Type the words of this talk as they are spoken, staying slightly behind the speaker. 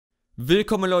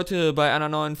Willkommen Leute bei einer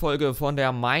neuen Folge von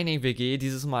der Mining WG,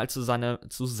 dieses Mal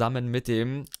zusammen mit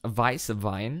dem Weiße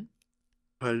Wein.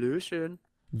 Hallöchen.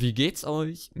 Wie geht's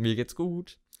euch? Mir geht's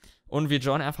gut. Und wir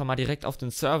joinen einfach mal direkt auf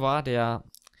den Server. Der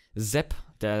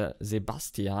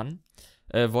Sebastian,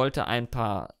 wollte ein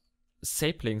paar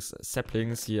Saplings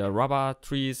hier, Rubber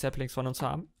Tree Saplings von uns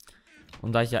haben.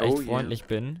 Und da ich ja echt freundlich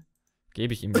bin,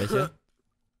 gebe ich ihm welche.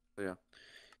 Ja.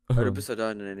 Weil du bist ja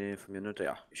da in der Nähe von mir, ne?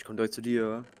 Ja, ich komme gleich zu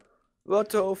dir.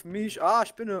 Warte auf mich. Ah,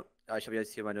 Spinne. Ja, ich habe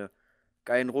jetzt hier meine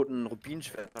geilen roten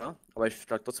Rubinschwerter. Aber ich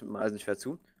schlag trotzdem mit dem Eisenschwert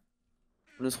zu.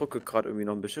 Und es ruckelt gerade irgendwie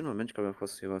noch ein bisschen. Moment, ich kann mal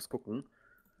kurz hier was gucken.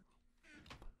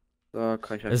 Da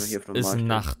kann ich einfach hier auf normal ist stellen.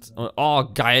 Nacht. Oh,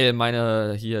 geil,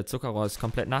 meine hier Zuckerrohr ist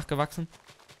komplett nachgewachsen.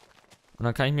 Und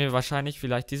dann kann ich mir wahrscheinlich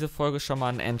vielleicht diese Folge schon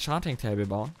mal ein Enchanting Table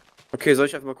bauen. Okay, soll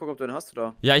ich einfach mal gucken, ob du einen hast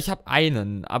oder? Ja, ich habe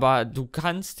einen, aber du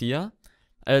kannst hier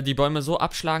die Bäume so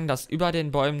abschlagen, dass über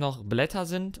den Bäumen noch Blätter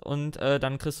sind und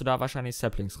dann kriegst du da wahrscheinlich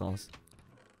Saplings raus.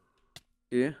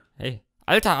 Okay. Hey.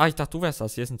 Alter, ich dachte, du wärst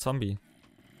das. Hier ist ein Zombie.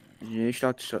 Nee, ich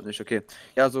schlag dich nicht, okay.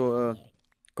 Ja, so,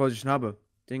 was ich habe.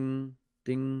 Ding,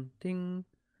 ding, ding.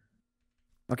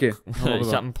 Okay,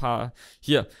 Ich habe ein paar.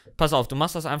 Hier, pass auf, du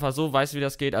machst das einfach so, weißt du, wie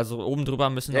das geht. Also oben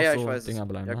drüber müssen noch so Dinger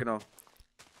bleiben. Ja, ne? genau.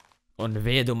 Und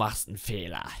wehe, du machst einen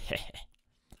Fehler.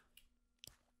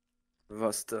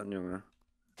 Was denn, Junge?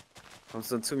 Kommst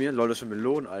du dann zu mir? Lol, das ist schon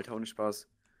Melonen, Alter, ohne Spaß.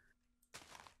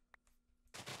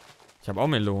 Ich habe auch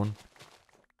Melonen.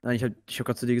 Nein, ich hab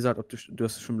gerade zu dir gesagt, ob du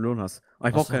hast schon Melonen hast. Aber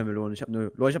ich brauche keine Melonen. Ich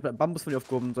habe Bambus von dir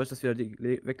aufgehoben. Soll ich das wieder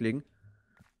weglegen?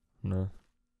 Nö.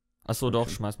 Achso, Okay. doch,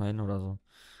 schmeiß mal hin oder so.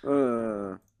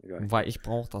 Egal. Weil ich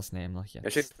brauche das nämlich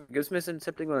jetzt. Ja, gibst du mir jetzt den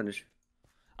Zepling oder nicht?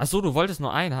 Achso, du wolltest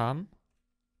nur einen haben?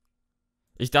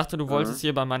 Ich dachte, du wolltest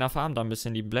hier bei meiner Farm da ein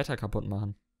bisschen die Blätter kaputt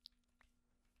machen.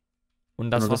 Und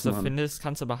das, was du findest,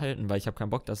 kannst du behalten, weil ich habe keinen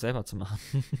Bock, das selber zu machen.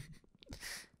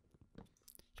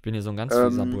 Ich bin hier so ein ganz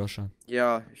fieser Bursche.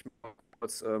 Ja, ich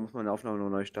muss meine Aufnahme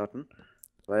noch neu starten.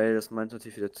 Weil das meint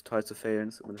natürlich wieder total zu failen.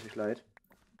 Es tut mir natürlich leid.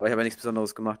 Weil ich habe ja nichts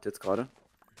Besonderes gemacht jetzt gerade.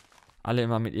 Alle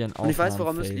immer mit ihren Aufnahmen. Und ich weiß,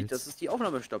 woran es liegt, dass es die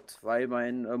Aufnahme stoppt. Weil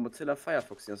mein Mozilla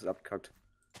Firefox die ganze Zeit abgekackt.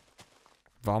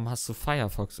 Warum hast du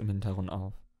Firefox im Hintergrund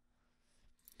auf?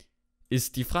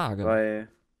 Ist die Frage. Weil.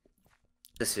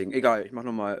 Deswegen, egal, ich mach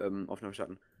nochmal Aufnahme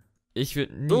starten. Ich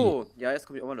würde nie. So, ja, jetzt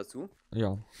komme ich auch mal dazu.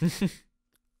 Ja.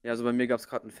 Ja, also bei mir gab es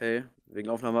gerade einen Fail wegen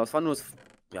Aufnahme. Es waren nur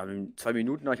 2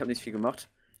 Minuten, aber ich habe nicht viel gemacht.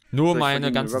 Nur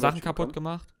meine ganzen Sachen kaputt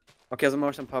gemacht? Okay, also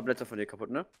mache ich ein paar Blätter von dir kaputt,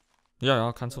 ne? Ja,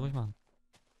 ja, kannst du ruhig machen.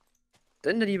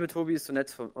 Denn der liebe Tobi ist so nett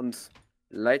von uns,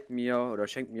 leiht mir oder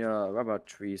schenkt mir Rubber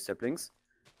Tree Saplings.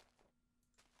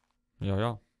 Ja,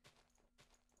 ja.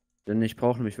 Denn ich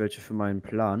brauche nämlich welche für meinen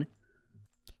Plan.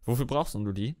 Wofür brauchst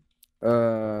du die?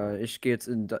 Ich gehe jetzt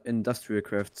in Industrial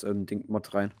Crafts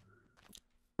Mod rein.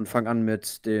 Und fange an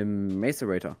mit dem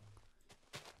Macerator.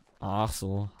 Ach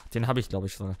so, den habe ich glaube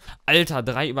ich sogar. Alter,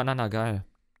 3 übereinander, geil.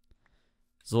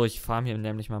 So, ich farm hier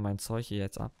nämlich mal mein Zeug hier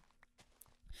jetzt ab.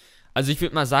 Also ich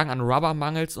würde mal sagen, an Rubber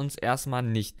mangelt es uns erstmal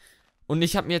nicht. Und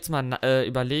ich habe mir jetzt mal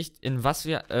überlegt, in was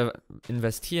wir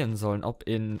investieren sollen. Ob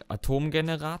in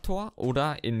Atomgenerator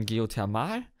oder in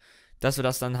Geothermal. Dass wir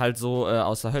das dann halt so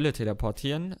aus der Hölle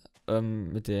teleportieren.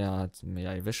 Mit der,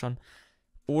 ja ihr wisst schon.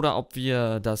 Oder ob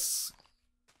wir das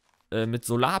mit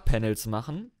Solarpanels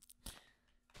machen.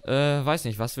 Weiß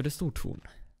nicht, was würdest du tun?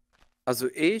 Also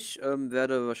ich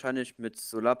werde wahrscheinlich mit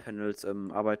Solarpanels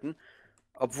arbeiten.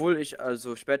 Obwohl ich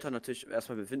also später natürlich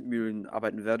erstmal mit Windmühlen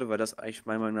arbeiten werde, weil das eigentlich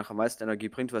meiner Meinung nach am meisten Energie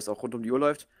bringt, weil es auch rund um die Uhr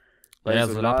läuft. Weil Ja,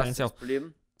 Solar ist ja das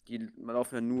Problem. Die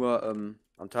laufen ja nur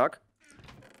am Tag.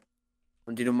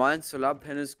 Und die normalen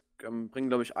Solarpanels bringen,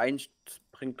 glaube ich,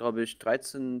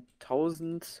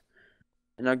 13.000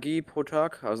 Energie pro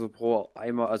Tag. Also pro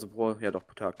Eimer, ja doch,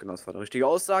 pro Tag, genau, das war eine richtige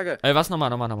Aussage. Was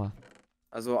nochmal?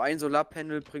 Also ein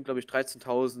Solarpanel bringt, glaube ich,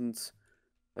 13.000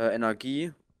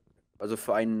 Energie. Also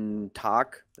für einen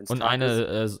Tag, wenn es Und Tag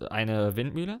ist. eine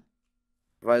Windmühle?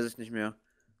 Weiß ich nicht mehr.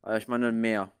 Aber ich meine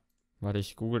mehr. Warte,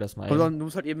 ich google das mal Du eben.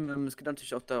 musst halt eben, es geht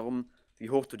natürlich auch darum,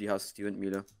 wie hoch du die hast, die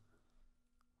Windmühle.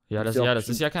 Ja, das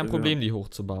ist ja kein Problem, die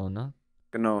hochzubauen, ne?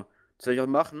 Genau. Das werde ich auch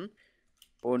machen.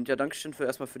 Und ja, dankeschön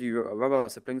erstmal für die Rubber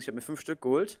Saplings. Ich habe mir 5 Stück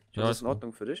geholt. Ja, Das ist in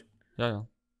Ordnung für dich. Ja, ja.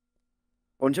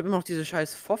 Und ich habe immer noch diese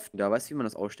scheiß Pfosten da. Weißt du, wie man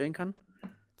das ausstellen kann?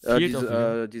 Nein,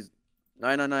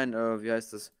 wie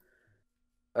heißt das?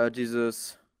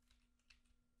 Dieses.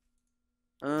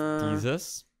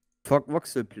 Dieses?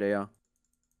 Voxel Player.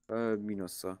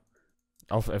 Minus so.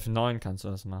 Auf F9 kannst du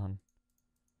das machen.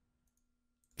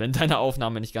 Wenn deine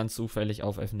Aufnahme nicht ganz zufällig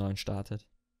auf F9 startet.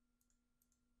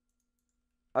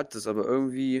 Hat es aber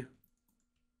irgendwie.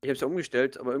 Ich habe es ja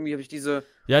umgestellt, aber irgendwie habe ich diese...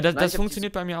 Ja, das, Nein, das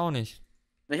funktioniert bei mir auch nicht.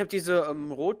 Ich habe diese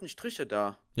roten Striche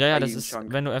da. Ja, ja, Bei das jedem ist,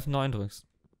 Schrank. wenn du F9 drückst.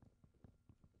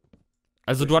 Was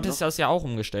Also soll ich du denn hattest noch? das ja auch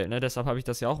umgestellt, ne? Deshalb habe ich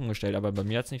das ja auch umgestellt, aber bei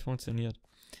mir hat es nicht funktioniert.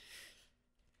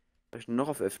 Was hab ich denn noch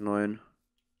auf F9?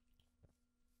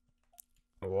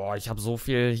 Boah, ich habe so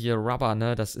viel hier Rubber,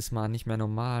 ne? Das ist mal nicht mehr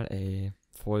normal, ey.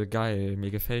 Voll geil, mir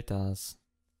gefällt das.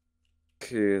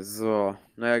 Okay, so.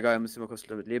 Naja, egal, müssen wir mal kurz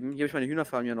damit leben. Hier habe ich meine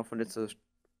Hühnerfarm ja noch von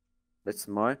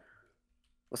letzten Mal.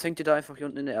 Was hängt dir da einfach hier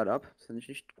unten in der Erde ab? Das finde ich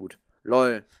nicht gut.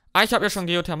 LOL. Ah, ich habe ja schon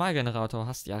Geothermalgenerator,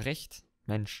 hast ja recht.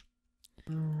 Mensch.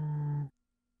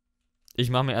 Ich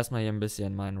mache mir erstmal hier ein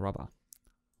bisschen meinen Rubber.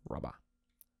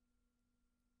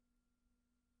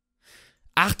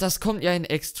 Ach, das kommt ja in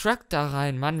Extract da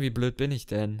rein. Mann, wie blöd bin ich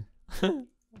denn?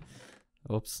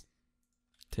 Ups.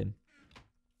 Tin.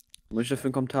 Muss ich dafür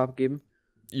einen Kommentar abgeben?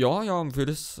 Ja, ja,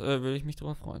 würde ich mich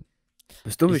drüber freuen.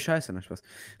 Bist dumm wie Ich- Scheiße, ne Spaß.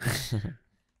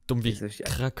 Dumm wie Jetzt hab ich die-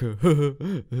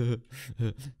 Kracke.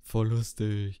 Voll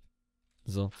lustig.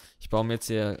 So, ich baue mir jetzt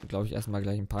hier, glaube ich, erstmal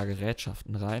gleich ein paar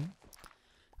Gerätschaften rein.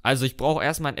 Also, ich brauche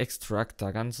erstmal einen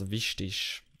Extractor, ganz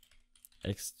wichtig.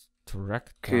 Extractor.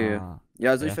 Okay.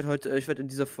 Ja, also Ja. ich werde in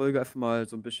dieser Folge einfach mal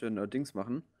so ein bisschen Dings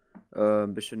machen.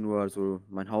 Ein bisschen nur so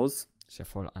mein Haus Ist ja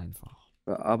voll einfach.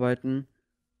 bearbeiten.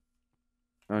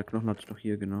 Ah, Knochen hatte ich noch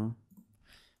hier, genau.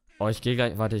 Oh, ich gehe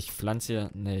gleich, warte, ich pflanze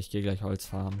hier, ne, ich gehe gleich Holz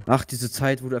farmen. Ach, diese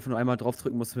Zeit, wo du einfach nur einmal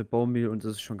draufdrücken musst mit Baummehl und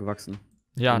das ist schon gewachsen.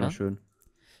 Ja, ne? Wunderschön.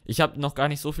 Ich habe noch gar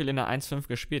nicht so viel in der 1.5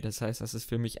 gespielt, das heißt, das ist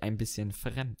für mich ein bisschen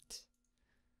fremd.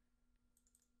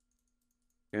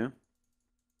 Okay.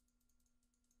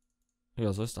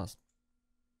 Ja, so ist das.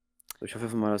 Ich hoffe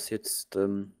einfach mal, dass jetzt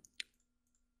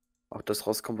auch das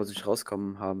rauskommt, was ich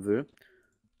rauskommen haben will.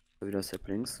 Wieder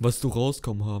Saplings. Was du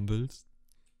rauskommen haben willst?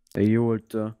 Ey, jo,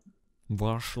 Alter.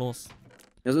 War Schluss.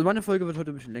 Also meine Folge wird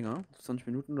heute ein bisschen länger, 20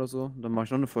 Minuten oder so. Und dann mache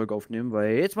ich noch eine Folge aufnehmen,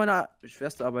 weil jetzt meine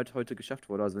schwerste Arbeit heute geschafft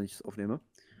wurde, also wenn ich es aufnehme.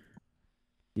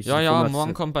 Ja, ja,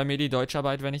 morgen kommt bei mir die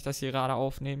Deutscharbeit, wenn ich das hier gerade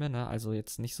aufnehme, ne? Also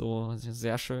jetzt nicht so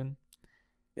sehr schön.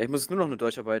 Ja, ich muss jetzt nur noch eine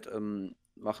Deutscharbeit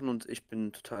machen und ich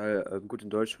bin total gut in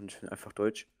Deutsch und ich bin einfach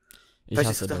Deutsch. Ich Vielleicht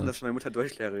hasse ist daran, Deutsch. dass meine Mutter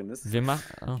Deutschlehrerin ist. Wir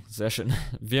machen, oh, sehr schön.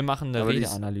 Wir machen eine Aber die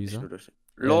ist Redeanalyse. nicht nur Deutsch.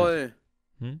 LOL!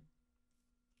 Hm?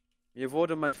 Mir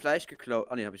wurde mein Fleisch geklaut.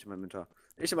 Ah, ne, habe ich in meinem Inventar.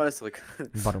 Ich nehme alles zurück.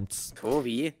 Badumts.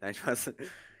 Tobi? Nein, Spaß.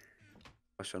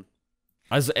 War schon.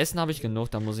 Also Essen habe ich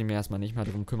genug, da muss ich mir erstmal nicht mehr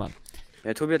drum kümmern.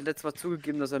 Ja, Tobi hat letztes Mal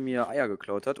zugegeben, dass er mir Eier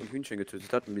geklaut hat und Hühnchen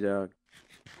getötet hat und wieder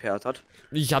gepaart hat.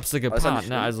 Ich habe sie Aber ist ja gepaart, nicht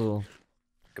ne? schlimm. Also,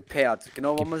 Gepaart.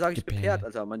 Genau, warum sage ich gepaart. gepaart,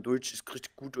 Alter? Mein Deutsch ist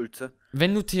richtig gut, Alter.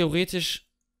 wenn du theoretisch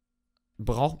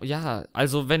ja,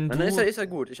 also wenn Dann du ist er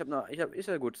gut. Ist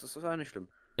er gut. Das ist ja nicht schlimm.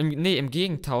 im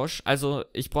Gegentausch, also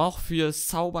ich brauche fürs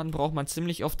Zaubern braucht man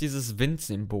ziemlich oft dieses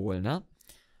Wind-Symbol, ne?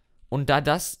 Und da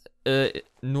das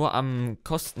nur am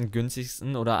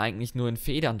kostengünstigsten oder eigentlich nur in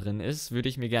Federn drin ist, würde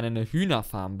ich mir gerne eine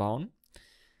Hühnerfarm bauen.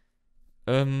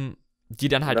 Die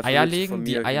dann halt Dafür Eier willst du von legen.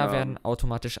 Die mir Eier Hühner werden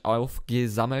automatisch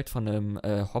aufgesammelt von einem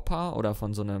Hopper oder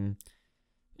von so einem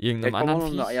Ja, ich irgendeinem brauche auch anderen noch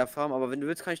eine Viech. Eierfarm, aber wenn du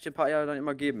willst, kann ich dir ein paar Eier dann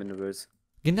immer geben, wenn du willst.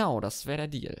 Genau, das wäre der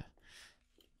Deal.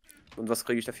 Und was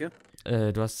kriege ich dafür?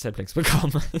 Du hast Saplings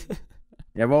bekommen.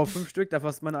 Ja, wow, 5 Stück, dafür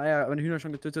hast du meine Hühner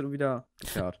schon getötet und wieder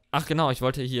gepaart. Ach genau, ich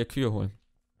wollte hier Kühe holen.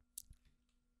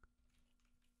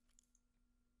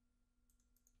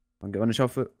 Meine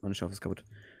Schaufel ist kaputt.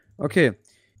 Okay.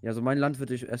 Ja, also mein Land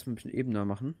würde ich erstmal ein bisschen ebener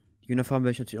machen. Die Hühnerfarm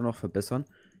werde ich natürlich auch noch verbessern.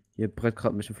 Hier brett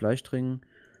gerade ein bisschen Fleisch trinken.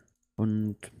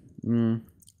 Und,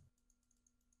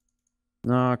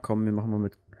 na komm, wir machen mal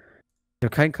mit. Ich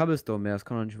habe keinen Cobblestone mehr, das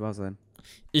kann doch nicht wahr sein.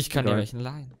 Ich kann dir Egal. welchen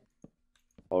leihen.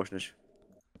 Brauch ich nicht.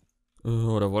 Oder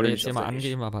wollte Oder ich nicht, jetzt hier mal also ich.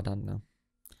 angeben, aber dann, ne?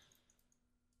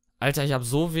 Alter, ich habe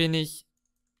so wenig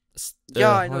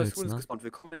Ja, ein neues Holz, Huhn ist ne? gespawnt.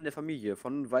 Willkommen in der Familie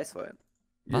von Weißwein.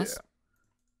 Was? Yeah.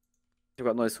 Ich habe gerade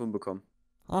ein neues Huhn bekommen.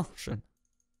 Oh, schön.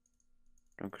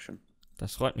 Dankeschön.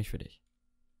 Das freut mich für dich.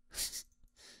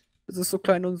 Es ist so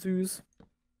klein und süß.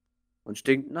 Und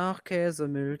stinkt nach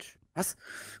Käsemilch. Was?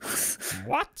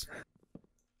 What?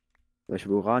 Ich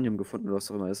habe Uranium gefunden, oder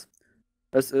was auch immer ist.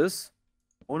 Es ist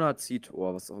Onazit,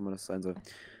 oh, was auch immer das sein soll.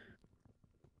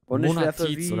 Und ich werfe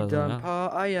Monatiz oder wieder so, ja. ein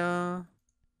paar Eier.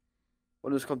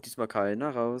 Und es kommt diesmal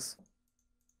keiner raus.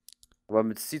 Aber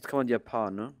mit Seed kann man die ja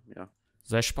paaren, ne? Ja.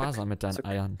 Sei sparsam mit deinen zack.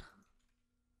 Eiern.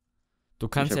 Du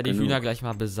kannst Ich ja hab die genug. Hühner gleich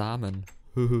mal besamen.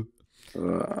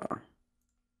 Habe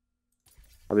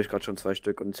ich gerade schon 2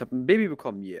 Stück. Und ich habe ein Baby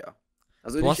bekommen, yeah.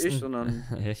 Also Du nicht hast ich, ein- sondern.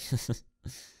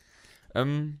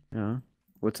 Ja.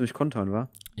 Wolltest du mich kontern, wa?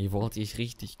 Ich wollte dich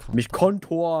richtig kommen. Mich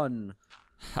kontoren!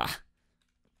 Ha.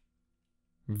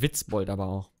 Witzbold aber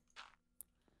auch.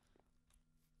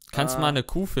 Kannst du mal eine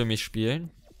Kuh für mich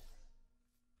spielen?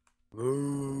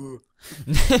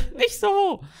 Nicht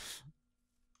so!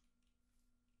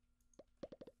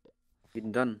 Wie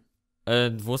denn dann?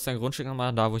 Wo ist dein Grundstück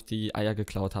nochmal? Da, wo ich die Eier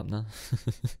geklaut habe, ne?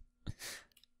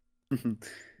 Nein,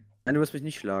 du wirst mich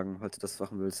nicht schlagen, falls du das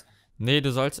machen willst. Nee,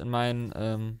 du sollst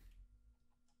in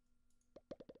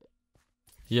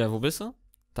Hier, wo bist du?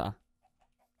 Da.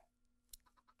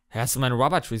 Hä, hast du meine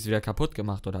Rubber Trees wieder kaputt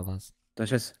gemacht, oder was? Da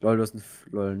ist lol, du hast ein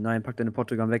lol. Nein, pack deine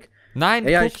Portugal weg. Nein,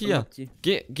 Ja, guck hier.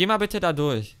 Geh mal bitte da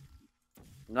durch.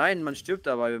 Nein, man stirbt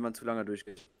dabei, wenn man zu lange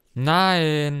durchgeht.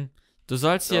 Nein. Du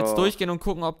sollst jetzt Doch. durchgehen und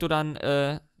gucken, ob du dann,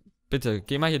 bitte,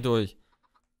 geh mal hier durch.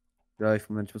 Ja,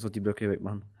 Moment, ich muss noch die Blöcke hier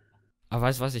wegmachen. Aber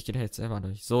weißt du was, ich gehe da jetzt selber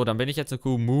durch. So, dann bin ich jetzt eine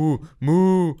Kuh. Mu,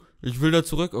 mu. Ich will da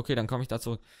zurück. Okay, dann komme ich da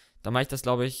zurück. Dann mache ich das,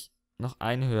 glaube ich, noch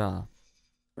ein höher.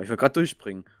 Ich will gerade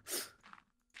durchspringen.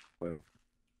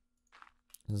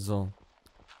 So.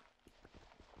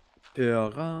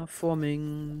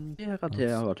 Terraforming.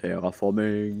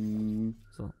 Terraforming.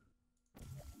 So.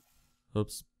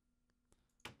 Ups.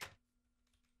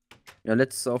 Ja,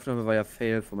 letzte Aufnahme war ja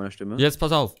Fail von meiner Stimme. Jetzt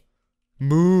pass auf.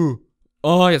 Mu.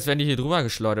 Oh, jetzt werden die hier drüber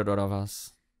geschleudert, oder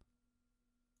was?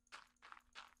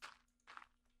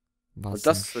 Was Und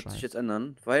das wird sich jetzt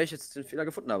ändern, weil ich jetzt den Fehler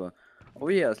gefunden habe. Oh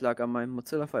ja, es lag an meinem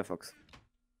Mozilla Firefox.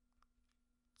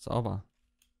 Sauber.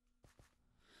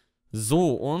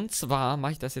 So, und zwar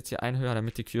mache ich das jetzt hier ein höher,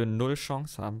 damit die Kühe 0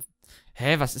 Chance haben.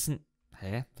 Hä, was ist denn...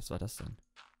 Hä, was war das denn?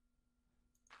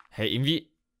 Hä,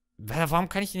 irgendwie... Warum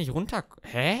kann ich die nicht runter...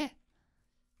 Hä?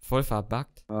 Voll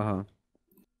verbuggt. Aha.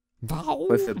 Warum?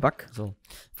 Voll für Bug. So,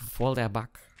 voll der Bug.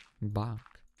 Bug.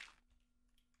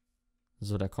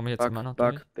 So, da komme ich jetzt immer noch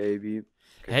durch. Bug, Baby.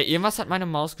 Okay. Hä, irgendwas hat meine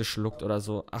Maus geschluckt oder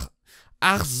so.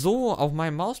 Ach so, auf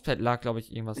meinem Mauspad lag, glaube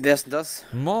ich, irgendwas. Wer ist denn das?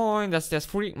 Moin, das ist der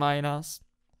Freak Miners.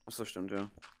 Achso, stimmt, ja.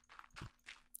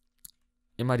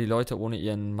 Immer die Leute ohne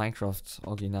ihren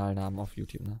Minecraft-Originalnamen auf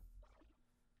YouTube, ne?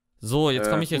 So, jetzt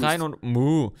komme ich hier rein und...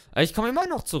 Ich komme immer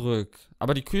noch zurück.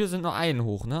 Aber die Kühe sind nur einen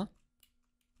hoch, ne?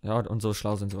 Ja, und so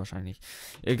schlau sind sie wahrscheinlich.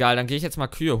 Egal, dann gehe ich jetzt mal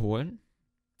Kühe holen.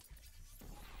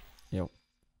 Jo.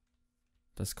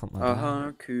 Das kommt mal Aha,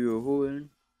 da. Kühe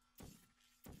holen.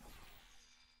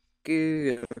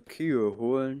 Gehe Kühe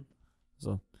holen.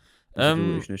 So.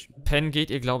 Also ich nicht. Pennen geht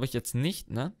ihr, glaube ich, jetzt nicht,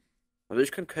 ne? Also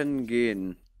ich kann kennen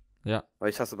gehen. Ja. Weil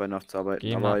ich hasse bei Nacht zu arbeiten.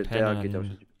 Geh aber mal der pennen. geht auch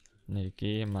nicht. Nee,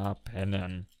 geh mal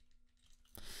pennen.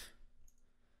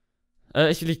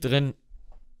 Ich lieg drin.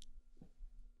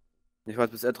 Ich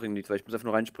weiß, bis er drin liegt, weil ich muss einfach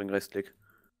nur reinspringen, Rechtsklick.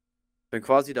 Bin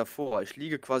quasi davor. Ich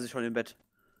liege quasi schon im Bett.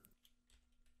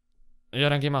 Ja,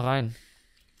 dann geh mal rein.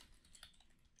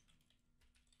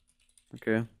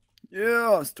 Okay. Ja,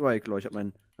 yeah, Strike, Leute. Ich hab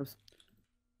meinen.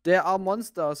 Der are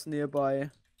Monsters nearby.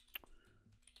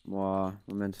 Boah,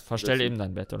 Moment. Verstell eben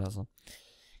dein Bett oder so.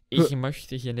 Ich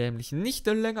möchte hier nämlich nicht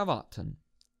länger warten.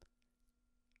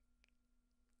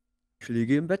 Ich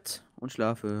liege im Bett und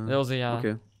schlafe. Ja.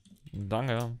 Okay.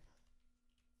 Danke.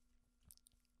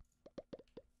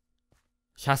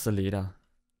 Ich hasse Leder.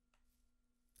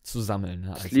 Zu sammeln,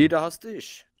 ne? Das Leder hast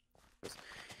ich.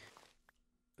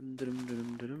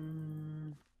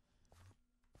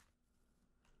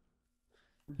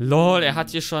 Lol, er hat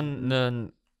hier schon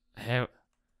einen... Hä?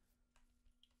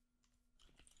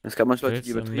 Es gab manche Leute, Willst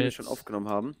die du Betriebe mit schon aufgenommen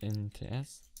haben. in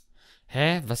TS?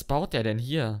 Hä? Was baut der denn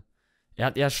hier? Er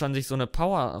hat ja schon sich so eine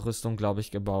Power-Rüstung, glaube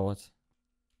ich, gebaut.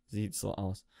 Sieht so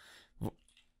aus.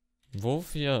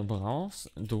 Wofür brauchst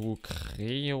du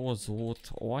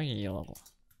Creosot Oil?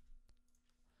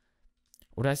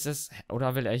 Oder ist das...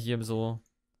 Oder will er hier so...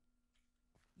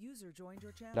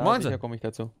 Moin, sicher komme ich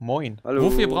dazu. Moin. Hallo.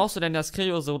 Wofür brauchst du denn das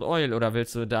Creosot Oil? Oder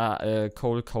willst du da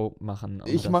Coal Coke machen?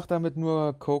 Ich mache damit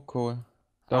nur Coal.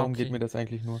 Darum okay. geht mir das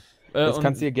eigentlich nur. Das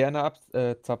kannst du hier gerne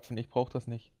abzapfen. Ich brauche das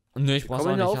nicht. Nö, ich brauch's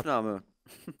auch in der nicht. Aufnahme.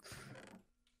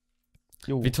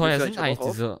 Wie teuer Willst du sind eigentlich eigentlich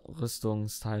auch diese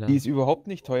Rüstungsteile? Die ist überhaupt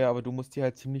nicht teuer, aber du musst die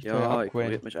halt ziemlich teuer Ja, upgraden.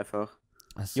 ignoriert mich einfach.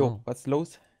 Achso. Jo, was ist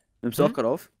los? Nimmst du auch gerade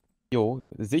auf? Jo,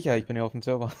 sicher, ich bin ja auf dem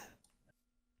Server.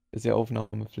 Ist ja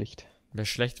Aufnahmepflicht. Wäre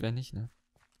schlecht, wäre nicht, ne?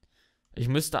 Ich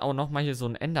müsste auch nochmal hier so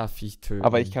ein Enderviech töten.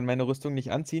 Aber ich kann meine Rüstung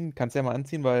nicht anziehen. Kannst ja mal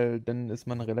anziehen, weil dann ist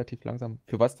man relativ langsam.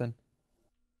 Für was denn?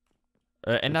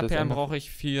 Enderperlen brauche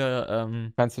ich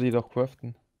für, Kannst du die doch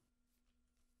craften.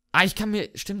 ich kann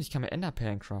mir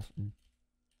Enderperlen craften.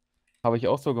 Habe ich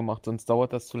auch so gemacht, sonst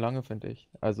dauert das zu lange, finde ich.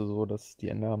 Also so, dass die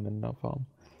Endermänner farmen.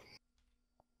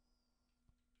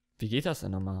 Wie geht das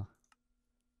denn nochmal?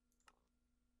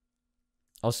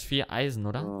 Aus 4 Eisen,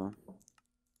 oder? Ja.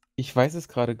 Ich weiß es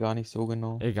gerade gar nicht so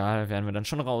genau. Egal, werden wir dann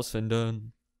schon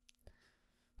rausfinden.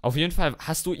 Auf jeden Fall,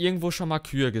 hast du irgendwo schon mal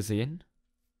Kühe gesehen?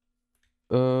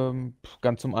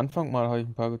 Ganz zum Anfang mal habe ich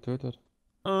ein paar getötet.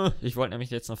 Ich wollte nämlich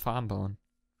jetzt eine Farm bauen.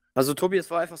 Also Tobi, es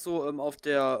war einfach so, auf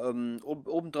der,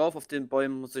 oben drauf auf den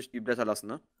Bäumen muss ich die Blätter lassen,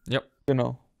 ne? Ja.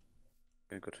 Genau.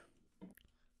 Okay, gut.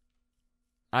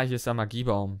 Ah, hier ist der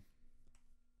Magiebaum.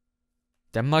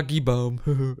 Der Magiebaum.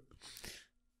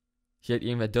 Hier hat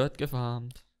irgendwer Dirt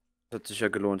gefarmt. Das hat sich ja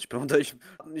gelohnt. Ich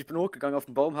bin hochgegangen auf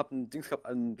den Baum, hab ein Dings gehabt,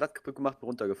 ein Blatt kaputt gemacht, bin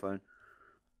runtergefallen.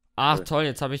 Ach Toll. toll,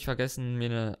 jetzt habe ich vergessen, mir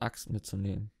eine Axt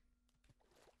mitzunehmen.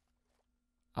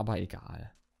 Aber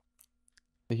egal.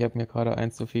 Ich habe mir gerade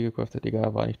eins zu viel gekostet,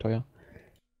 egal, war nicht teuer.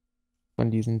 Von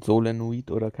diesen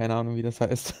Solenoid oder keine Ahnung, wie das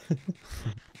heißt.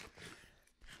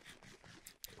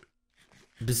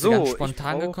 Bist So, du ganz ich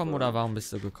spontan gekommen brauche- oder warum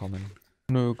bist du gekommen?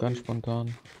 Nö, ganz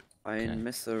spontan. Ein Okay.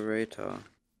 Macerator.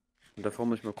 Und davor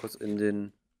muss ich mal kurz in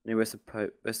den. Ne,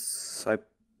 Recipe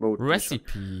Mode.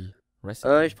 Recipe.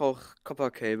 Ich brauche Copper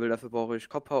Cable, dafür brauche ich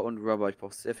Copper und Rubber. Ich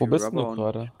brauche sehr viel Wo bist Rubber du und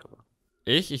gerade? Copper.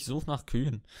 Ich suche nach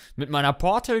Kühen. Mit meiner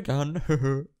Portal Gun.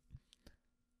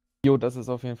 Jo, das ist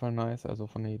auf jeden Fall nice, also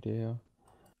von der Idee her.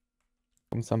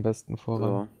 Kommst am besten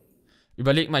voran. So.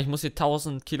 Überleg mal, ich muss hier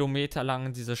 1000 Kilometer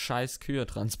lang diese scheiß Kühe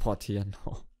transportieren.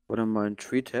 Oder mal ein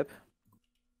Tree Tab.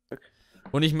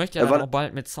 Und ich möchte ja dann warte. auch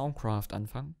bald mit Soundcraft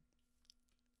anfangen.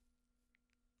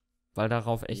 Weil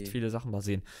darauf echt Nee. viele Sachen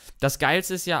basieren. Das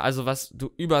Geilste ist ja, also was du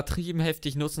übertrieben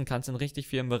heftig nutzen kannst in richtig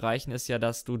vielen Bereichen, ist ja,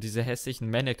 dass du diese hässlichen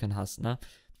Mannequin hast, ne?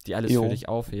 Die alles Jo. für dich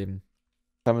aufheben.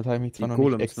 Damit habe ich mich zwar Die noch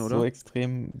nicht Golems, so oder?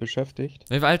 extrem beschäftigt.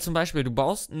 Weil zum Beispiel, du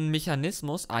baust einen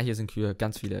Mechanismus. Ah, hier sind Kühe,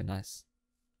 ganz viele, nice.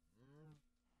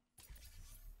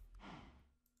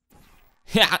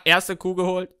 Ja, erste Kuh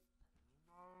geholt.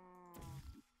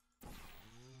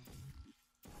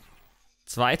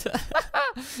 Zweite.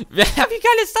 Wie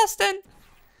geil ist das denn?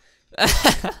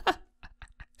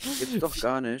 Gibt's doch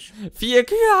gar nicht. 4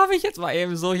 Kühe habe ich jetzt mal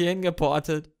eben so hier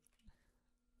hingeportet.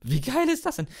 Wie geil ist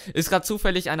das denn? Ist gerade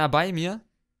zufällig einer bei mir?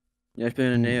 Ja, ich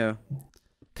bin in der Nähe.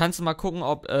 Kannst du mal gucken,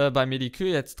 ob bei mir die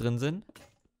Kühe jetzt drin sind?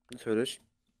 Natürlich.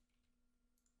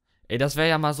 Ey, das wäre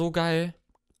ja mal so geil.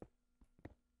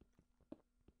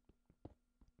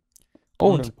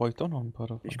 Oh, Und- dann brauche ich doch noch ein paar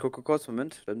davon. Ich gucke kurz,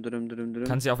 Moment.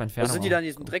 Kannst du auf Entfernung. Also sind die da in auch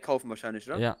diesem gucken. Dreckhaufen wahrscheinlich,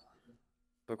 oder? Ja.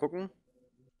 Mal gucken.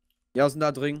 Ja, sind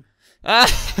da drin. Ah,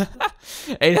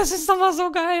 ey, das ist doch mal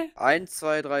so geil. 1,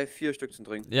 2, 3, 4 Stück sind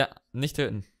drin. Ja, nicht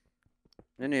töten.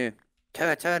 Nee.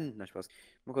 Töten. Na, Spaß.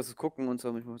 Mal kurz gucken und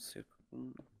so. Ich muss hier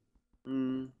gucken.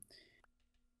 Wie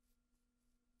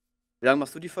lange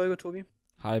machst du die Folge, Tobi?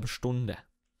 Halbe Stunde.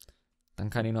 Dann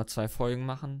kann ich noch 2 Folgen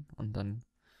machen und dann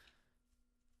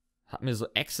hab mir so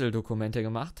Excel-Dokumente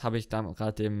gemacht. Habe ich da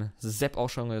gerade dem Sepp auch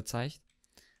schon gezeigt.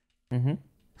 Mhm.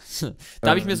 Da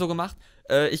habe ich mir so gemacht,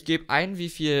 ich gebe ein, wie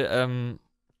viel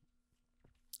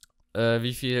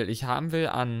ich haben will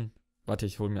an. Warte,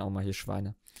 ich hole mir auch mal hier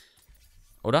Schweine.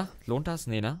 Oder? Lohnt das?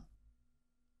 Nee, ne?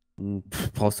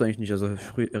 Brauchst du eigentlich nicht. Also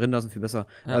Rinder sind viel besser.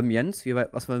 Ja. Jens,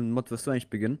 was für ein Mod wirst du eigentlich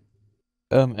beginnen?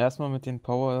 Erstmal mit den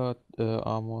Power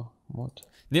Armor Mod.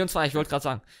 Nee, und zwar, ich wollte gerade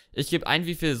sagen, ich gebe ein,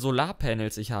 wie viel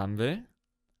Solarpanels ich haben will.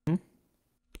 Hm?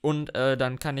 Und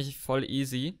dann kann ich voll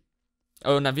easy.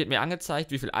 Und dann wird mir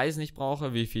angezeigt, wie viel Eisen ich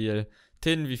brauche, wie viel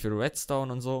Tin, wie viel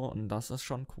Redstone und so. Und das ist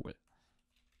schon cool.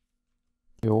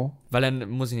 Jo. Weil dann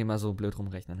muss ich nicht mal so blöd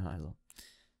rumrechnen, also.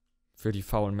 Für die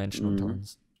faulen Menschen unter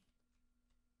uns.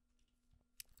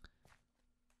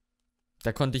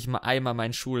 Da konnte ich mal einmal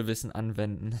mein Schulwissen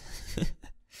anwenden.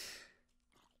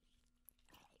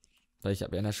 Weil ich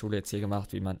habe ja in der Schule jetzt hier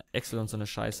gemacht, wie man Excel und so eine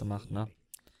Scheiße macht, ne?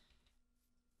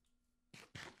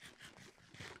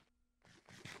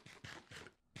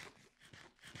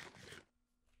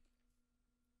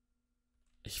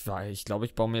 Ich glaube,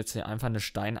 ich baue mir jetzt hier einfach eine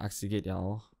Steinachse, die geht ja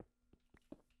auch.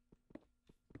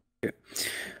 Ich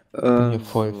bin hier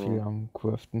voll so. viel am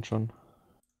Craften schon.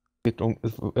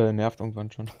 Es nervt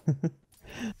irgendwann schon.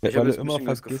 Ich Weil habe du jetzt ein immer bisschen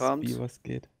was vergisst, gefarmt. wie was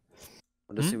geht.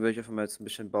 Und deswegen werde ich einfach mal jetzt ein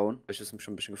bisschen bauen, weil ich das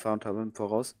schon ein bisschen gefarmt habe im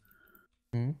Voraus.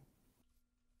 Mhm.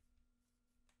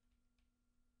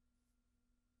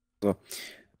 So.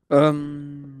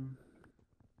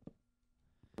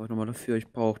 Was nochmal dafür? Ich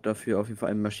brauche dafür auf jeden Fall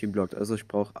einen Maschinenblock. Also ich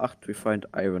brauche 8 Refined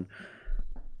Iron.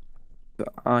 Ich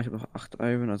habe noch 8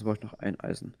 Iron, also brauche ich noch ein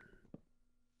Eisen.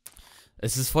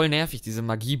 Es ist voll nervig, diese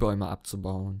Magiebäume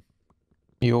abzubauen.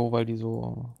 Jo, weil die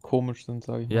so komisch sind,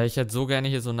 sag ich mal. Ja, ich hätte so gerne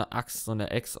hier so eine Axt, so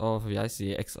eine Axe auf, wie heißt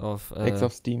die? Axe auf, Ex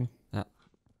auf Steam.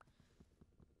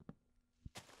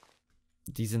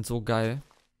 die sind so geil.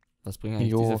 Was bringen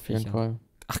eigentlich Jo, diese auf jeden Viecher? Fall.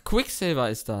 Ach, Quicksilver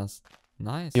ist das.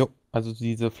 Nice. Jo, also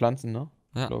diese Pflanzen, ne?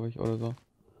 Ja. Glaube ich, oder so.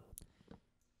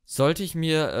 Sollte ich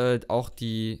mir auch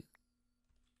die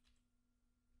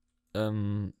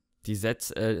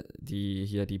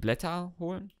die Blätter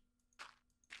holen?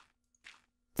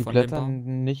 Die Von dem Blätter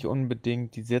Baum? nicht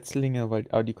unbedingt, die Setzlinge,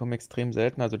 aber die kommen extrem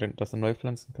selten, also dass du neu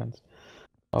pflanzen kannst.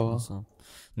 Aber Achso.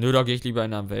 Nö, da gehe ich lieber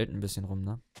in der Welt ein bisschen rum,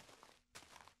 ne?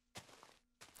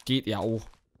 Geht ja auch.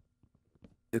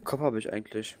 Wie viel Kopf habe ich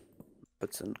eigentlich?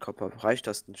 14 Kopf. Reicht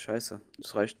das denn? Scheiße.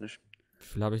 Das reicht nicht. Wie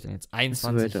viel habe ich denn jetzt? Ich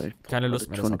 21. brauch Keine Lust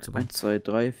mehr, das Electronics. abzubauen. 1, 2,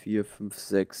 3, 4, 5,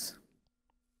 6.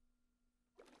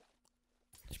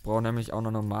 Ich brauche nämlich auch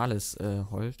noch normales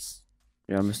Holz.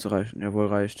 Ja, müsste reichen. Jawohl,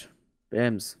 reicht.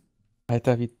 Bams.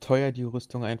 Alter, wie teuer die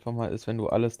Rüstung einfach mal ist, wenn du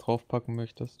alles draufpacken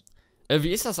möchtest.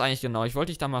 Wie ist das eigentlich genau? Ich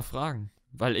wollte dich da mal fragen.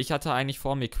 Weil ich hatte eigentlich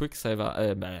vor, mir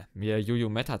Quicksilver, mir Yu-Yu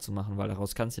Meta zu machen, weil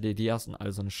daraus kannst du dir Dias und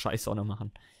all so eine Scheiße auch noch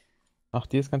machen. Ach,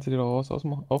 das kannst du dir daraus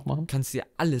aufmachen? Kannst dir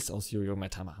alles aus Yu-Yu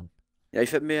Meta machen. Ja,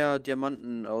 ich werde mir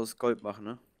Diamanten aus Gold machen,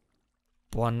 ne?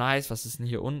 Boah, nice, was ist denn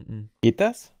hier unten? Geht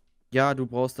das? Ja, du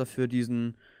brauchst dafür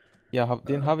diesen. Ja,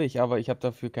 den habe ich, aber ich habe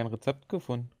dafür kein Rezept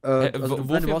gefunden. Also du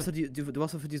wofür? brauchst du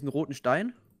brauchst dafür diesen roten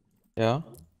Stein. Ja?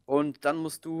 Und dann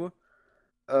musst du.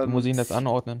 Wie muss ich das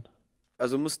anordnen?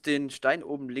 Also musst den Stein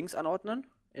oben links anordnen.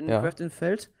 In Ja.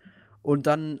 Crafting-Feld. Und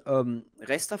dann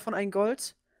rechts davon ein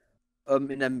Gold. Ganz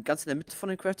in der Mitte von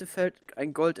dem Crafting-Feld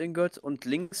ein Gold-Ingot und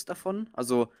links davon.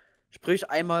 Also sprich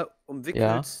einmal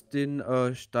umwickelt den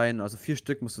Stein. Also 4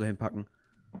 Stück musst du dahin packen.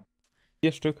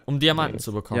 4 Stück. Um Diamanten Nice.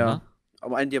 zu bekommen, Ja. ne?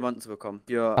 Um einen Diamanten zu bekommen.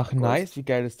 4 Ach, Gold. nice, wie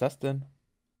geil ist das denn?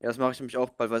 Ja, das mache ich nämlich auch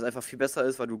bald, weil es einfach viel besser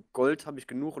ist, weil du Gold habe ich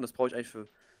genug und das brauche ich eigentlich für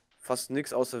fast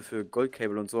nichts, außer für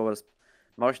Goldcable und so, aber das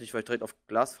mache ich nicht, weil ich direkt auf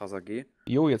Glasfaser gehe.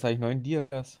 Jo, jetzt habe ich 9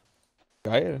 Dias.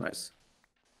 Geil. Nice.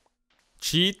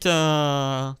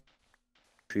 Cheater!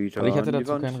 Cheater Weil ich hatte an die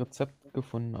dazu Wand. kein Rezept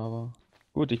gefunden, aber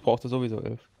gut, ich brauchte sowieso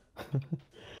 11.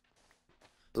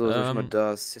 So, sag ich mal Ähm.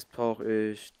 das. Jetzt brauche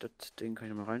ich. Das Ding kann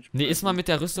ich noch mal Nee, reinschmeißen. ist man mit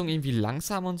der Rüstung irgendwie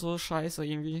langsam und so Scheiße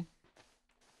irgendwie?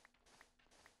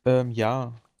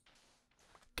 Ja.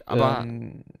 Aber,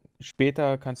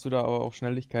 Später kannst du da aber auch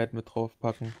Schnelligkeit mit drauf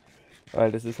packen.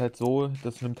 Weil das ist halt so,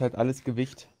 das nimmt halt alles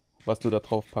Gewicht, was du da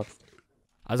drauf packst.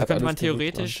 also Hat könnte man alles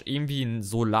Gewicht theoretisch irgendwie einen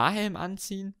Solarhelm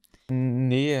anziehen?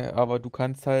 Nee, aber du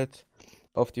kannst halt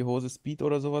auf die Hose Speed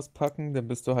oder sowas packen, dann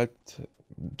bist du halt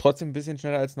trotzdem ein bisschen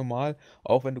schneller als normal,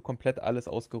 auch wenn du komplett alles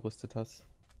ausgerüstet hast.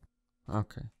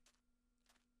 Okay.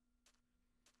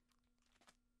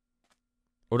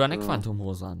 Oder eine So.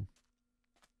 Quantumhose an.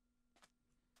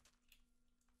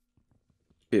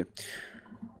 Okay.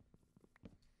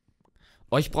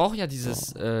 Oh, ich brauche ja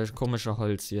dieses komische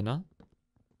Holz hier, ne?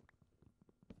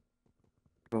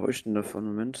 Was brauche ich denn davon?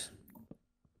 Moment.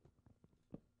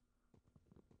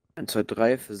 1, 2,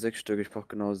 3 für 6 Stück. Ich brauche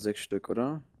genau 6 Stück,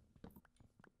 oder?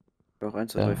 Ich brauche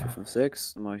 1, 2, 3, 4, 5,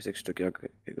 6. Dann mache ich 6 Stück. Ja, okay,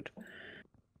 gut.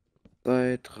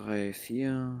 2, 3,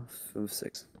 4, 5,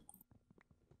 6.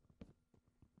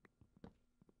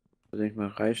 Das denke ich mal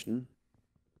reichen.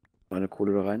 Meine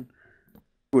Kohle da rein.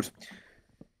 Gut.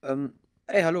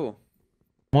 Ey, hallo.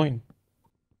 Moin.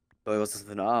 Was ist das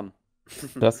für ein Arm?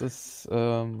 Das ist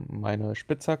meine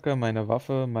Spitzhacke, meine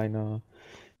Waffe, meine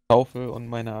Schaufel und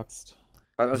meine Axt.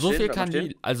 Was So stehen? viel Was kann stehen?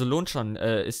 die, also lohnt schon.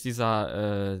 Ist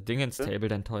dieser Dingens-Table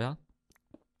denn teuer?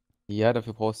 Ja,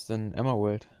 dafür brauchst du einen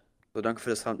Emerald. So, danke für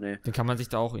das Thumbnail. Den kann man sich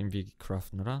da auch irgendwie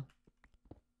craften, oder?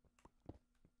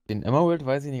 Den Emerald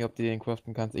weiß ich nicht, ob du den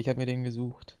craften kannst. Ich habe mir den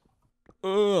gesucht.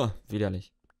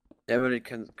 Widerlich. Ja, aber den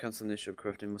kannst du nicht,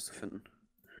 Craft, den musst du finden.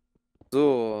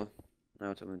 So. Na,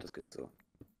 warte mal, das geht so.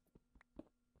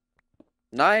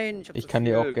 Nein, ich hab Ich zu kann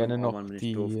dir auch viel. gerne Oh noch Mann, bin ich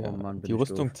die, doof. Oh Mann, bin die ich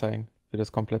Rüstung doof. zeigen. Für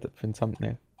das komplette, für den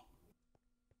Thumbnail.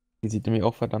 Die sieht nämlich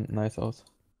auch verdammt nice aus.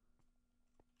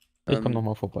 Ich komme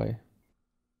nochmal vorbei.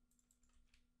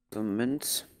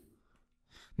 Moment.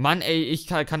 Mann, ey,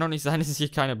 kann doch nicht sein, dass es hier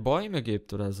keine Bäume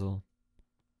gibt oder so.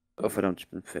 Oh verdammt, ich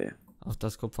bin fail. Auf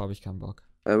das Kupfer habe ich keinen Bock.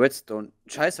 Redstone.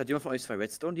 Scheiße, hat jemand von euch 2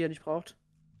 Redstone, die er nicht braucht?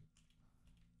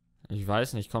 Ich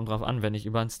weiß nicht, kommt drauf an. Wenn ich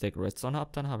über einen Stack Redstone habe,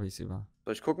 dann habe ich es über.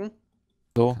 Soll ich gucken?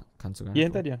 So, Kannst du gar hier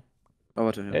nicht. hinter dir. Oh,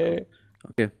 warte. Ja. Hey.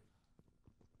 Okay.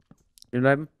 Hier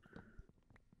bleiben.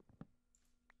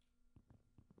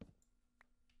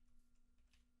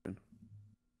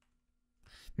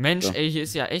 Mensch, So. ey, hier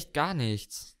ist ja echt gar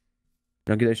nichts.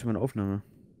 Dann geht echt schon mal eine Aufnahme.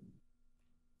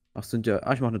 Ach, sind ja.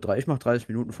 Ah, ich mache 30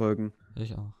 Minuten Folgen.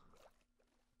 Ich auch.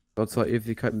 Dauert zwar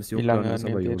Ewigkeit, bis die Wie hochladen lange ist,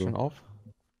 aber nehmt ihr jetzt YOLO. schon auf?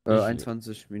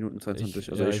 21 Minuten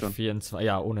 22, also ich schon. 24,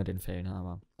 ja, ohne den Fällen,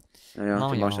 aber. Naja,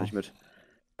 Oh, den mach ich ja. ja nicht mit.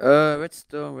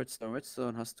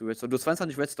 Redstone, hast du Redstone. Du hast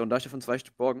 22 Redstone, darf ich davon 2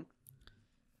 Stück borgen?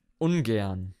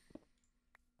 Ungern.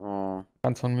 Oh.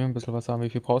 Kannst von mir ein bisschen was haben. Wie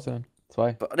viel brauchst du denn?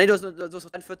 2. Ne, du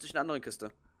hast 41 in der anderen Kiste.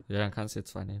 Ja, dann kannst du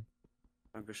jetzt 2 nehmen.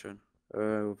 Dankeschön.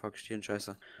 Wo pack ich die hin?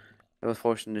 Scheiße. Ja, was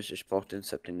brauche ich denn nicht? Ich brauche den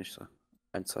Sapling nicht so.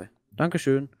 1, 2.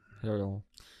 Dankeschön. Ja.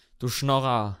 Du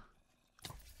Schnorrer.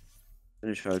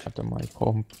 Bin ich halt. Warte mal, ich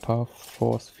brauche ein paar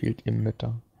Force Field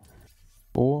Emitter.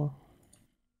 Wo?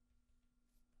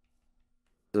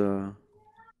 So.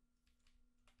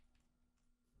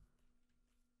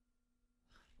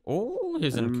 Oh,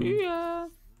 hier sind Kühe.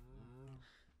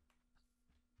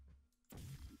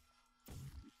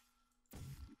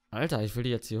 Alter, ich will die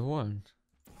jetzt hier holen.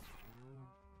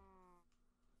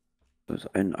 Das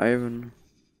ist ein Iron.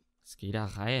 Es geht da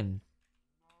rein.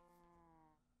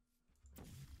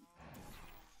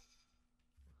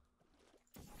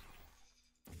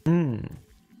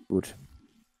 Gut.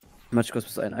 Manchmal kurz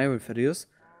bis ein Iron fertig ist.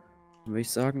 Dann würde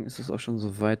ich sagen, ist es auch schon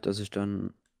so weit, dass ich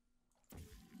dann.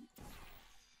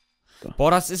 So.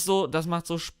 Boah, das macht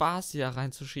so Spaß, hier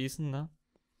reinzuschießen, ne?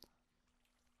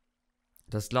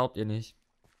 Das glaubt ihr nicht.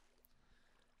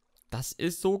 Das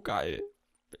ist so geil.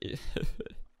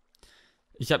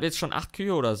 Ich habe jetzt schon 8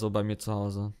 Kühe oder so bei mir zu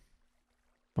Hause.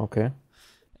 Okay.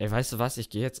 Ey, weißt du was? Ich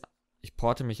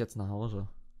porte mich jetzt nach Hause.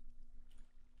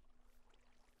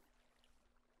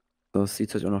 So sieht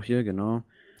es halt auch noch hier, genau.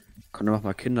 Komm, dann mach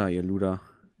mal Kinder, ihr Luder.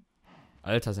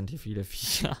 Alter, sind hier viele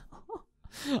Viecher.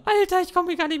 Alter, ich komme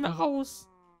hier gar nicht mehr raus.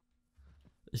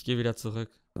 Ich gehe wieder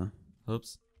zurück.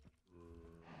 Ups.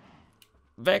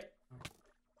 Weg.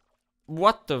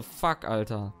 What the fuck,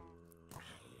 Alter.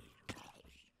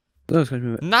 So, das kann ich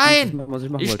mir. Nein! Was ich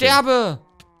machen Ich wollte. sterbe!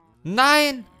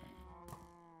 Nein!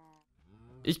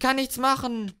 Ich kann nichts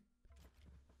machen!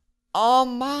 Oh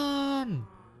Mann!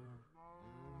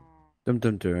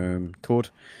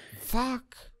 Tot. Fuck!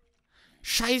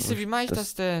 Scheiße, wie mache ich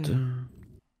das denn? denn?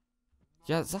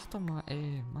 Ja, sag doch mal,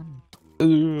 ey, Mann.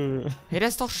 Hey, das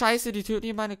ist doch scheiße, die töten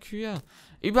hier meine Kühe.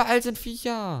 Überall sind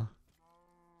Viecher.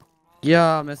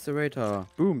 Ja, Macerator.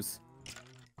 Booms.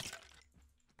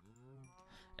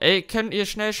 Ey, könnt ihr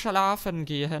schnell schlafen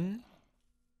gehen?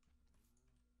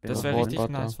 Das wäre Ja, richtig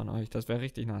warte. nice von euch. Das wäre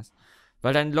richtig nice.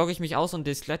 Weil dann logge ich mich aus und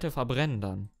die Skelette verbrennen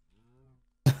dann.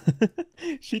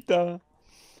 Cheater.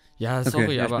 Ja,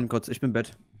 sorry, ja, aber... ich bin im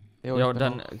Bett. Ja, und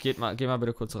dann geh mal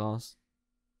bitte kurz raus.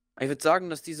 Ich würde sagen,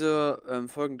 dass diese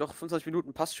Folgen doch 25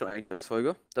 Minuten passt schon eigentlich als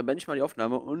Folge. Dann beende ich mal die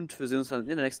Aufnahme und wir sehen uns dann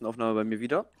in der nächsten Aufnahme bei mir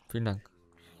wieder. Vielen Dank.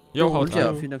 Jo, haut und ja,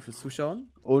 rein. vielen Dank fürs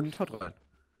Zuschauen und haut rein.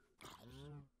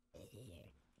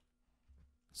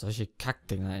 Solche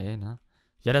Kackdinger, ey, ne?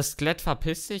 Ja, das Skelett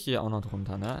verpisst sich hier auch noch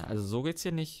drunter, ne? Also so geht's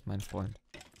hier nicht, mein Freund.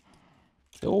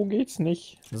 So geht's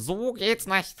nicht. So geht's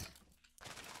nicht.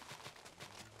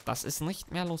 Das ist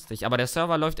nicht mehr lustig. Aber der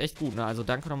Server läuft echt gut, ne? Also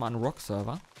danke nochmal an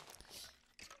Rock-Server.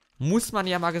 Muss man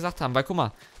ja mal gesagt haben. Weil guck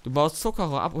mal, du baust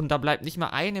Zuckerrohr ab und da bleibt nicht mal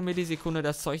eine Millisekunde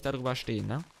das Zeug da drüber stehen,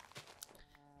 ne?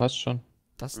 Passt schon.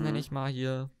 Das nenne ich mal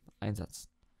hier Einsatz.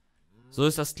 So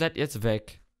ist das Skelett jetzt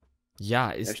weg. Ja,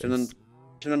 Ja, ist ich stelle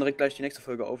dann direkt gleich die nächste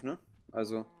Folge auf, ne?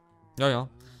 Also. Ja.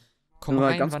 Komm Nur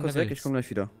mal rein, ganz wann kurz du weg, willst. ich komme gleich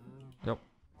wieder. Ja.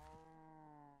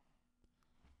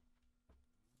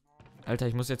 Alter,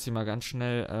 ich muss jetzt hier mal ganz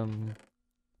schnell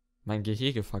mein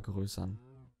Gehege vergrößern.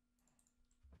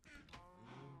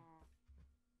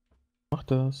 Mach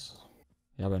das.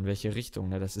 Ja, aber in welche Richtung,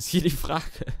 ne? Das ist hier die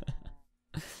Frage.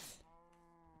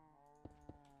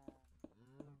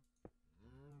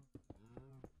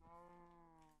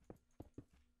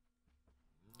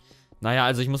 Naja,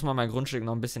 also ich muss mal mein Grundstück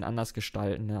noch ein bisschen anders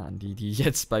gestalten, ne? An die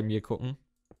jetzt bei mir gucken.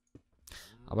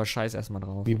 Aber scheiß erstmal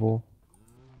drauf. Wie wo?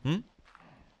 Hm?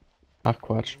 Ach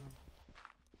Quatsch.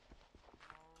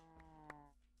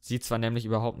 Sieht zwar nämlich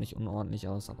überhaupt nicht unordentlich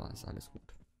aus, aber ist alles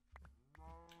gut.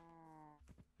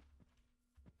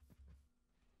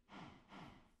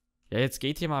 Ja, jetzt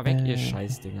geht hier mal weg, ihr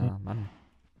Scheißdinger, Mann.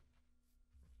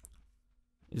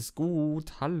 Ist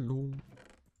gut, hallo.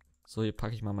 So, hier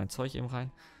packe ich mal mein Zeug eben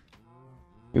rein.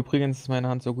 Übrigens ist meine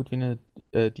Hand so gut wie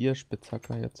eine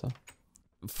Dierspitzhacke jetzt.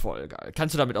 Voll geil.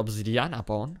 Kannst du damit Obsidian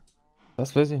abbauen?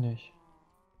 Das weiß ich nicht.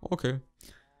 Okay.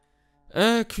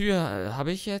 Kühe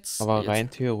habe ich jetzt. Aber jetzt. rein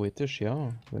theoretisch, ja.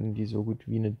 Wenn die so gut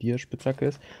wie eine Dierspitzhacke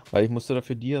ist. Weil ich musste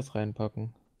dafür Dias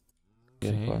reinpacken. Auf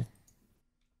jeden Okay. Fall.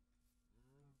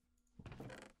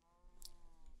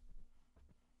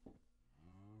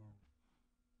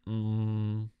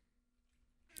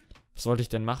 Was wollte ich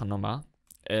denn machen nochmal?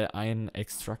 Ein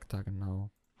Extractor, genau.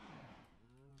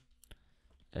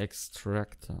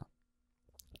 Extractor.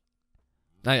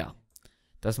 Naja.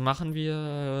 Das machen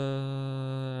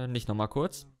wir nicht nochmal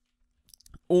kurz.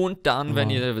 Und dann, wenn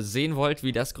ihr sehen wollt,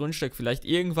 wie das Grundstück vielleicht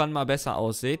irgendwann mal besser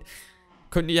aussieht,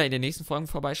 könnt ihr ja in den nächsten Folgen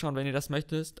vorbeischauen, wenn ihr das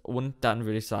möchtet. Und dann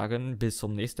würde ich sagen, bis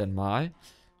zum nächsten Mal.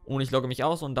 Und ich logge mich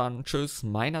aus und dann tschüss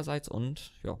meinerseits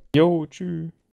und ja. Jo, tschüss.